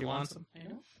because everybody wants them. I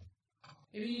know.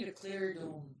 Maybe you need a clear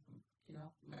dome, you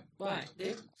know? Why?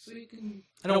 So you can...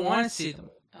 I don't want to see them.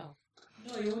 Oh.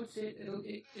 No, you won't see it.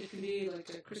 It can be like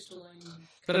a crystalline...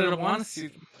 But I don't want to see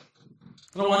them.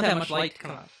 I don't want that much light to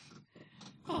come out.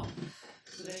 Oh.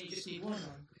 So then you just need one.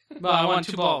 Well, I want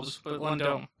 2 bulbs, but 1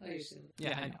 dome. Oh, you see that.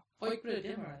 Yeah, I know. Oh, you put a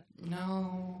dimmer on it.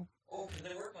 No. Oh, can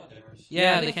they work on dimmers?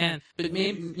 Yeah, they can. But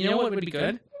maybe, you know what would be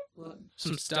good? What?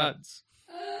 Some studs.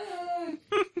 Well,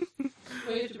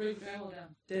 you have to break the panel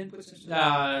down. Then put some stuff.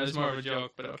 Nah, it was more of a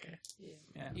joke, but okay.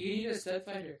 Yeah. You need a stud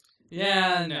finder.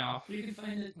 Yeah, no. You can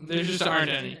find it. There just aren't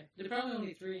any. There are probably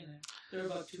only 3 in there. They're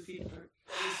about 2 feet apart.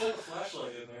 There's like a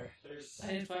flashlight in there. There's I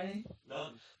didn't find any.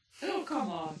 none. Oh, come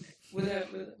on. With a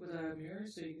mirror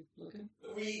so you can look in?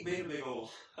 We made a big hole.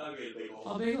 I made a big hole.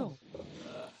 Oh, big hole.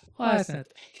 Well, that's not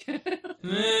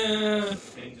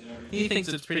He thinks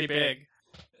it's pretty big.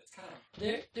 It's kind of...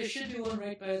 There should be one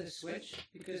right by the switch,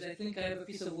 because I think I have a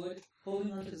piece of wood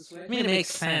holding onto the switch. I mean, it makes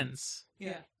sense.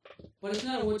 Yeah. But it's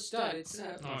not a wood stud. It's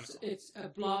no. it's a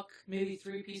block, maybe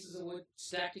 3 pieces of wood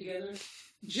stacked together.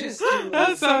 Just to,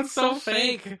 That sounds so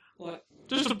fake. What?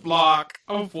 Just a block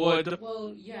of wood.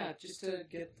 Well, yeah, just to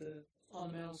get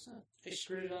on the metal stud. I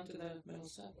screwed it onto the metal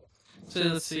stud. So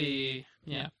let's see.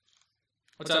 Yeah.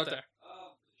 What's out there?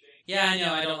 Yeah, I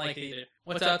know. I don't like it either.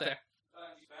 What's out there?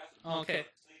 Oh, okay.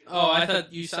 Oh, I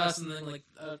thought you saw something like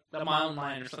a mountain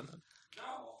lion or something.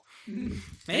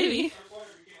 Maybe.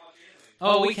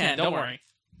 Oh, we can. Don't worry.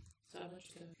 So how much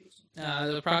is a pizza?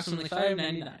 Approximately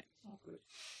 $5.99. Oh, good.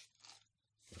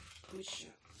 Good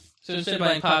shot. So instead of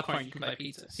buying popcorn, you can buy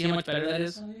pizza. See how much better that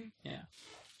is? Oh, yeah. Yeah.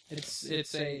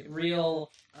 It's a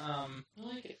real I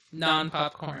like it.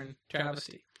 non-popcorn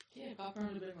travesty. Yeah, popcorn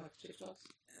would have been what, $6?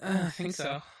 I think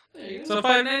so. There you go. So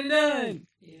 $5.99.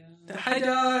 Yeah. Hi,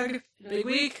 dog. Big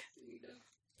week.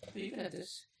 But you got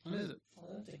this. What is it? All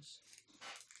other things.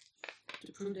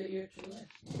 To prove that you're actually alive.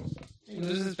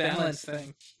 What is this balance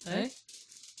thing? Hey?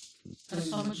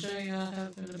 That's how much I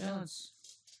have in the balance.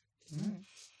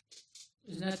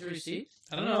 Isn't that the receipt?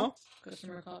 I don't know.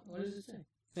 Customer account. What does it say?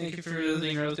 Thank you for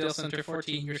visiting Rosedale Center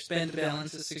 14. Your spend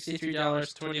balance is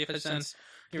 $63.25.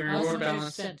 Your reward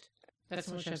balance. That's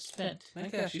how much I've spent. My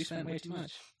gosh, you spent way too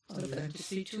much. I've been to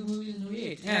see 2 movies in a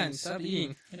week. Yeah, and stop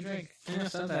eating. And drink. Yeah,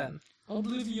 stop that.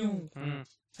 Oblivion. And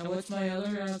what's my other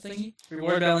thingy?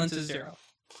 Reward balance is 0.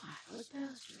 What's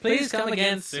balance? Please come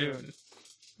again soon.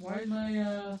 Why is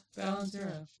my balance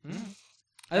 0?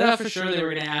 I thought for sure they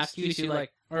were going to ask you to,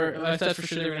 like, or I thought for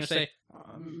sure they were going to say,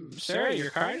 Sarah, your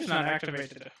card is not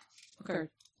activated. What card?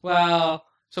 Well,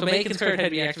 so Bacon's card had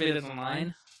to be activated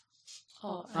online.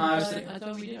 Oh, I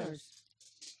thought we did ours.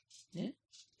 Yeah?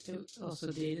 It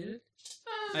also dated it?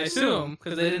 I assume,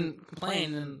 because they didn't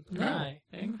complain and cry.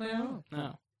 They didn't complain at all.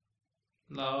 No.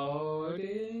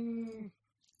 Loading.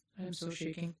 I'm so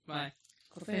shaking. Why?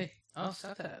 Coffee. Oh,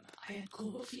 stop that. I had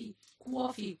coffee.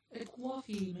 Coffee. I had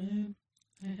coffee, man.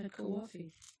 I had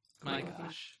coffee. My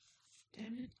gosh.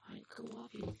 Damn it. I had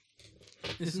coffee.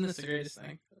 Isn't this the greatest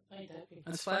thing?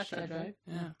 That's flash drive.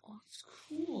 Yeah. Oh, it's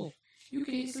cool. You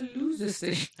can easily lose this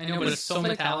thing. I know, but it's so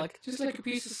metallic. Just like a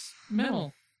piece of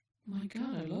metal. My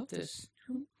God, I love this.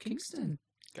 Kingston.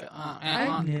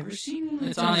 I've never seen one.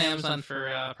 It's on Amazon for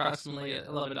approximately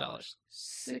 $11.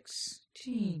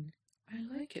 16.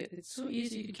 I like it. It's so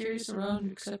easy to carry this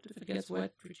around, except if it gets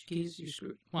wet, for your keys, you're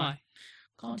screwed. Why?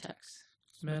 Contacts.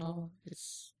 It's metal.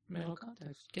 It's metal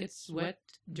contacts. Gets wet,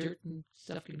 dirt, and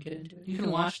stuff can get into it. You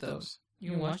can wash those.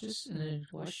 You can wash this and then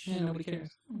wash. Yeah, nobody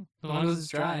cares. As long as it's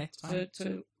dry. It's fine.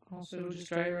 So also it'll just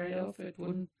dry right off. It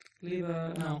wouldn't leave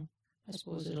a. No. I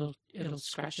suppose it'll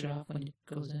scratch it off when it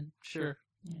goes in. Sure.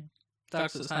 Yeah.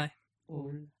 Doc says hi.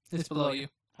 Or It's below you.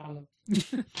 hollow.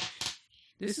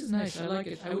 This is nice. I like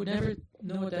it. I would never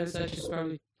know what that is. I just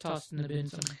probably tossed in the bin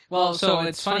somewhere. Well, so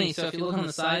it's funny. So if you look on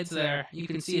the sides there, you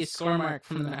can see a score mark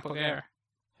from the MacBook Air.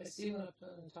 I see one up on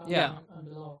the top Yeah. and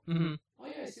below. Mm-hmm. Oh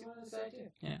yeah, I see one on the side too.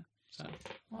 Yeah. So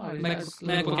Oh, it Mac- has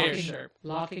MacBook little Air sharp.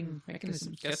 locking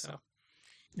mechanisms. Guess so.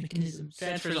 Mechanisms.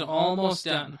 Transfer's almost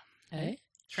done. Eh?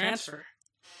 Transfer.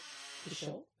 The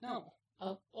show? No.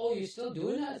 Oh, you're still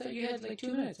doing that? I thought you had like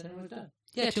 2 minutes and it was done.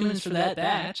 Yeah, 2 minutes for that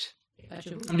batch.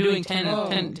 I'm doing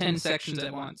 10 sections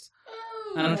at once.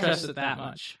 Oh, I don't trust it that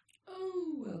much.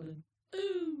 Oh, well then.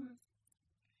 Oh.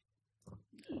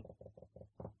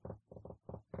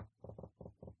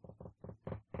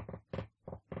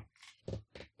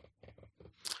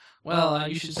 Well,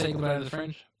 you should say goodbye to the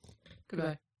Fringe.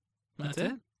 Goodbye. That's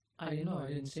it? I didn't know. I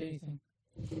didn't say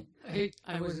anything.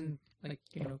 I wasn't, like,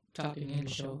 talking in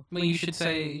the show. Well, you should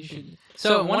say...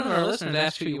 So, one of our listeners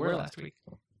asked who you were last week.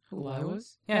 Who I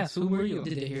was? Yes, who were you?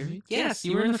 Did they hear me? Yes,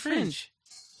 you were in the Fringe.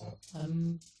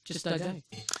 I'm just that guy.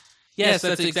 Yes,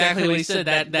 that's exactly what he said.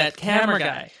 That camera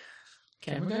guy.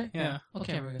 Camera guy? Yeah. What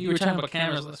camera guy? You were talking about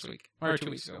cameras last week. Or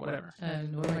 2 weeks ago, whatever.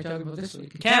 And what am I talking about this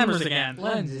week? Cameras again.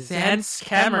 Lenses. That's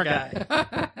camera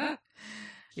guy.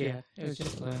 Yeah, it was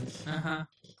just lens. Uh-huh.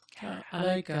 I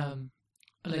like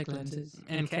lenses.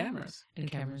 And cameras. And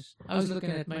cameras. I was looking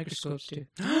at microscopes too.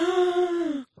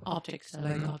 Optics. I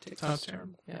like optics. Sounds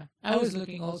terrible. Yeah. I was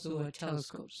looking also at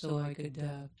telescopes so I could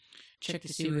check to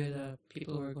see where the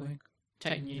people were going.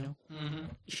 Titan, Mm-hmm.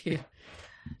 Yeah.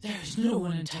 There's no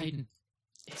one in Titan.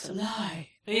 It's a lie.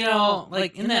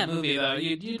 Like, in that movie, though,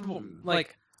 you'd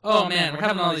like, oh, man, we're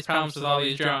having all these problems with all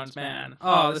these drones, man.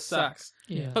 Oh, this sucks.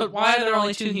 Yeah. But why are there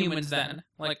only 2 humans then?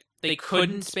 Like, they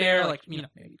couldn't spare, like, maybe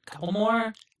a couple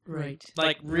more? Right.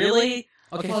 Like, really?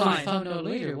 Okay, well, fine. I found out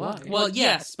later why. Well,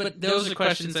 yes, but those are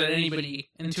questions that anybody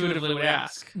intuitively would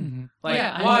ask. Mm-hmm. Like,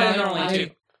 yeah, why are there only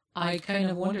 2? I kind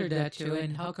of wondered that too,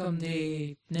 and how come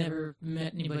they never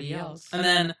met anybody else? And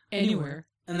then... Anywhere.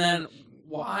 And then,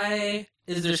 why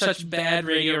is there such bad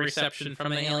radio reception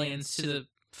from the aliens to the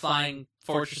flying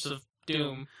Fortress of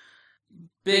Doom?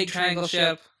 Big triangle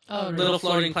ship, little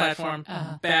floating platform,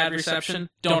 bad reception?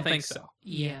 Don't think so.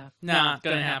 Yeah. Not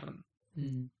gonna happen.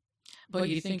 Mm. But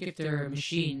you think if they're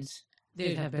machines,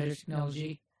 they'd have better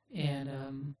technology,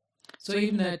 and so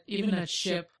even that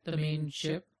ship, the main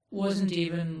ship, wasn't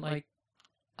even like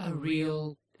a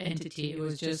real entity. It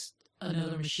was just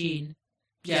another machine.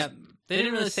 Yeah, they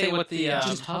didn't really say what the...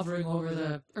 just hovering over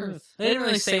the Earth. They didn't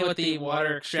really say what the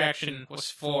water extraction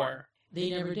was for. They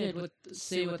never did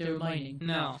say what they were mining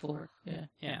for. Yeah.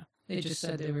 Yeah. They just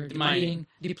said they were Mining.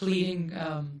 depleting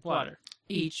water.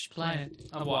 Each planet.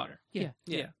 Of water. Yeah.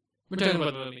 Yeah. We're talking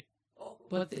about the movie.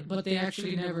 But they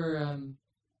actually never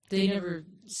they never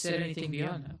said anything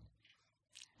beyond that.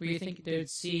 Where you think you would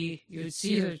see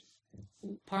the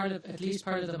at least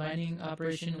part of the mining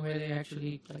operation where they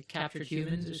actually like captured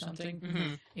humans or something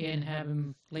and have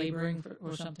them laboring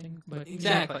or something. But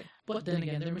exactly. But then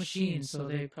again, they're machines, so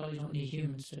they probably don't need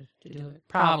humans to do it.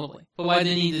 Probably. But why do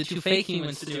they need the 2 fake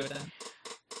humans to do it then?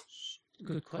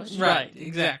 Good question. Right.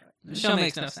 Exactly. The show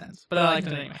makes no sense, but I liked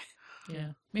it anyway.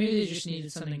 Yeah. Maybe they just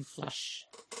needed something fleshy?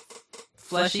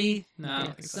 No, I don't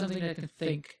yeah, think so. something that can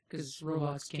think, because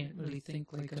robots can't really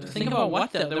think like a... Think about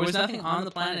what, though? There was nothing on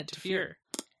the planet to fear.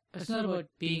 It's not about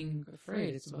being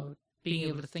afraid, it's about being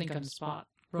able to think on the spot.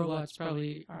 Robots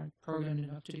probably aren't programmed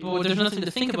enough to do that. But there's nothing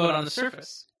to think about on the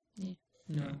surface. Yeah.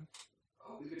 No.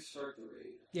 Oh, we could start the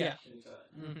raid. Yeah.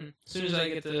 Mm-hmm. As soon as I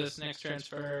get this next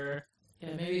transfer...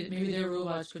 Yeah, maybe their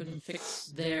robots couldn't fix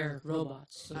their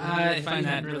robots. So I find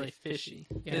that really fishy.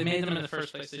 Yeah. They made them in the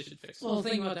first place, they should fix them. Well,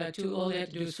 think about that too. All they had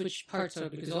to do was switch parts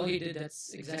out, because all he did,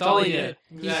 that's exactly That's all he did.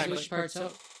 Exactly. He switched parts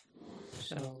out.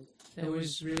 So there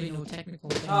was really no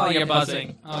technical thing. Oh, you're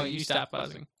buzzing. Oh, you stop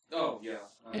buzzing. Oh, yeah.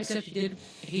 Except he did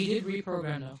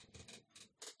reprogram though.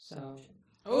 So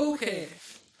okay.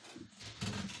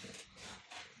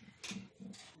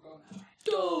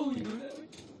 Go! Are you going now?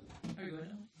 Where are you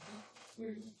going?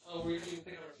 Oh, we're going to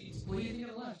pick up our piece. What do you think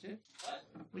of the lens, dude? What?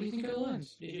 What do you think of the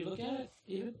lens? Did you look at it,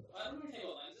 even? I don't really think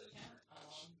about lenses.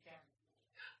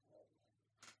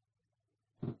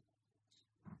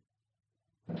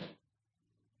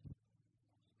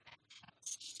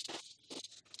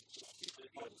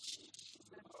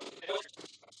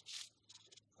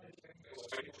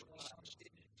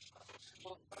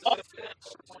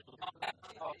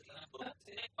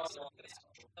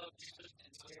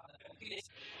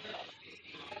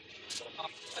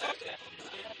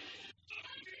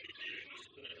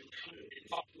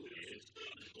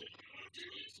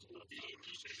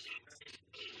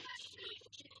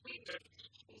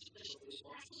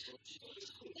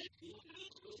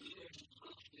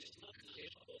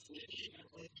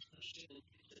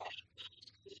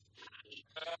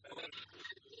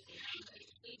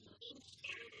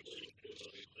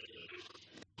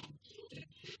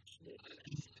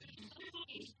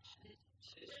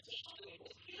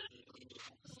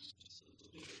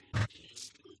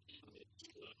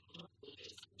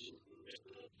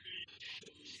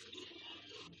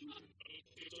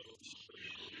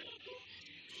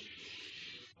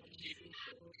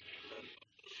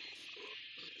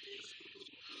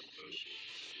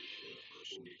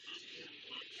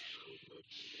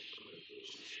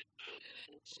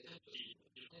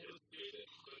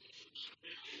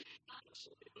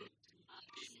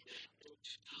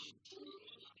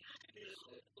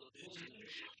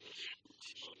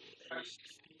 Oh,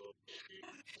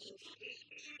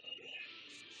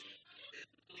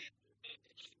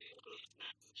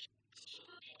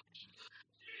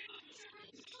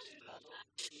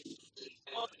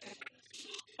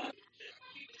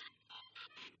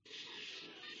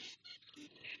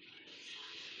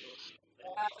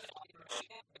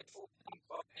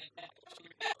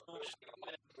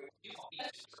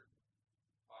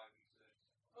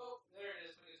 there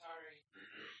it is. Sorry.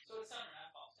 So it's summer,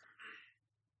 not fall.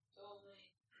 Totally.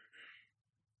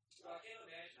 I can't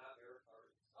imagine not there.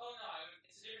 Oh no,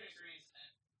 it's a different experience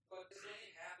then. But this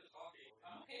ain't half the talking.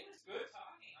 I'm okay. It's good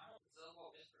talking. It's a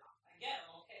little whisper. Again,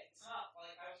 I'm okay. It's not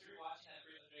like I was rewatching that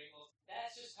Bridge of Dragons.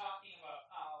 That's just talking about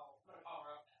how I'm gonna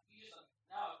power up now. You just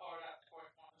now I powered up to 4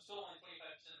 point. I'm still only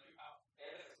 25% of my power.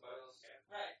 And it's my little scan.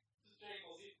 Right. Just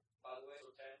Dragons. By the way, so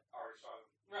 10 are strong.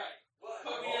 Right. But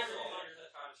we never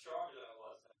 100 times stronger than I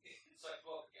was. It's like,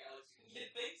 well, galaxy. You'd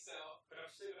think so. But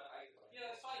I'm still gonna hide it. You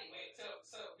know, it's funny. Wait, so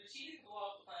Vegeta can blow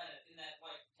up the planet in that,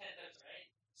 like, 10 episodes, right?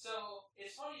 So,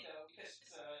 it's funny, though, because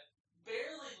it's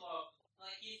barely blow up.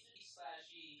 Like, he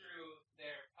slashy through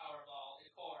their power ball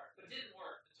in core, but it didn't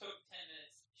work. It took 10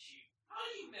 minutes to shoot. How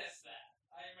do you miss that?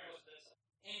 I remember this.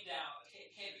 Aim down.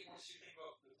 Can't be more shooting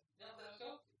both. No, let's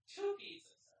go. 2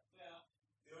 pizzas. You know?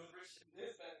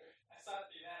 It's better. I saw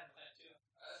it through that in the plan, too.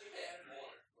 I think they added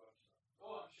more.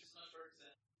 Oh, I'm sure so much work is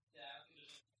in. Yeah, I don't think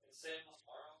there's and Sam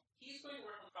tomorrow. He's going to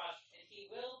work on the project, and he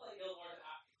will play Guild Wars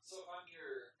after. So if I'm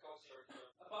your co-star,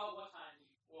 about what time?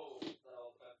 Whoa,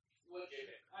 that'll depend. What?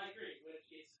 I agree.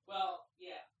 Well,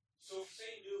 yeah. So if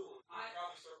say noon, I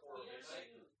probably start 4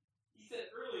 midnight. He said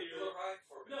earlier.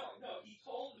 No, he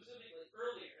told specifically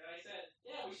earlier, and I said,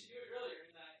 yeah, we should do it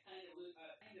earlier, and I kind of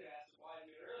asked why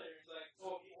do it earlier. It's like,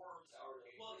 well,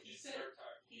 he said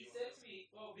to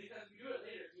me, well, because we do it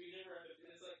later, we never end up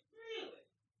doing it. It's like, really?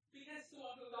 Because the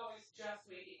one who's always just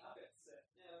waking up at 6.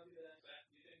 Yeah, I'll do that next time.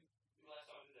 Do you think last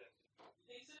time we did that? You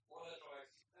think so? Or that's always.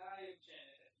 I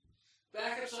changed it.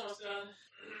 Backup's almost done.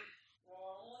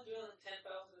 Well, I'm only doing like 10,000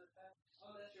 at a time.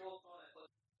 Oh, that's your old phone.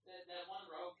 That one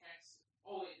rogue text.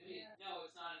 Oh, wait, no,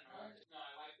 it's not in rogue. No,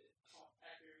 I liked it. Oh,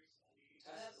 accurate. You can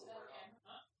test it over.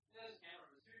 Huh? It has a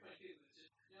camera. It's 3.2, but it's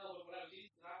just, what I was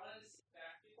using, I wanted to see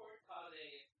back before it caused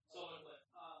a solar flip.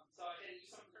 So I had to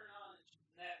use something to turn on,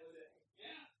 and that was it.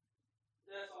 Yeah.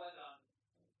 That's all I done.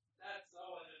 That's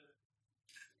all I did.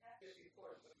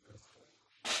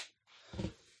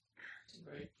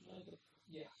 Right.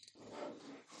 Yeah.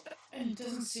 And it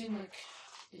doesn't seem like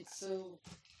it's so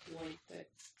white that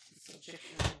it's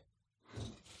objectionable.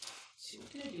 See,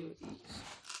 what can I do with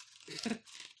these?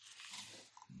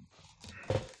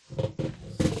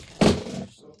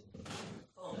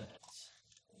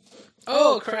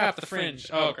 Oh crap, the Fringe.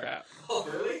 Oh crap. Oh,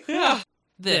 really? Yeah.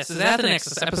 This is At the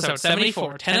Nexus, episode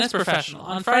 74, Tennis Professional,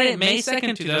 on Friday, May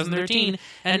 2nd, 2013,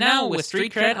 and now with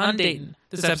Street Cred on Dayton.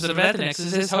 This episode of At the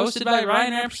Nexus is hosted by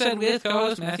Ryan Ampersand with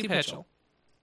co-host Matthew Petchel.